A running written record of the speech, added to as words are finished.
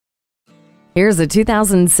Here's a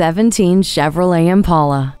 2017 Chevrolet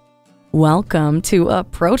Impala. Welcome to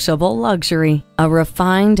approachable luxury. A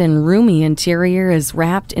refined and roomy interior is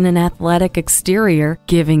wrapped in an athletic exterior,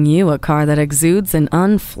 giving you a car that exudes an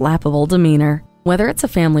unflappable demeanor. Whether it's a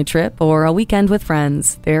family trip or a weekend with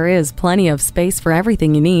friends, there is plenty of space for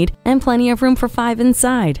everything you need and plenty of room for 5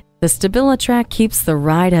 inside. The StabiliTrak keeps the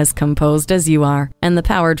ride as composed as you are, and the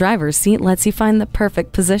power driver's seat lets you find the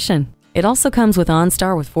perfect position. It also comes with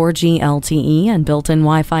OnStar with 4G LTE and built-in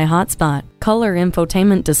Wi-Fi hotspot, color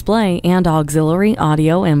infotainment display, and auxiliary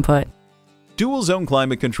audio input. Dual zone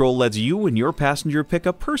climate control lets you and your passenger pick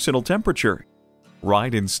a personal temperature.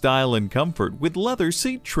 Ride in style and comfort with leather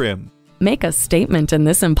seat trim. Make a statement in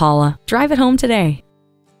this Impala. Drive it home today.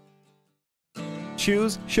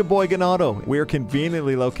 Choose Sheboygan Auto. We're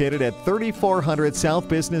conveniently located at 3400 South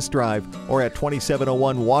Business Drive or at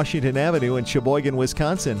 2701 Washington Avenue in Sheboygan,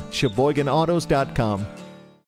 Wisconsin. SheboyganAutos.com.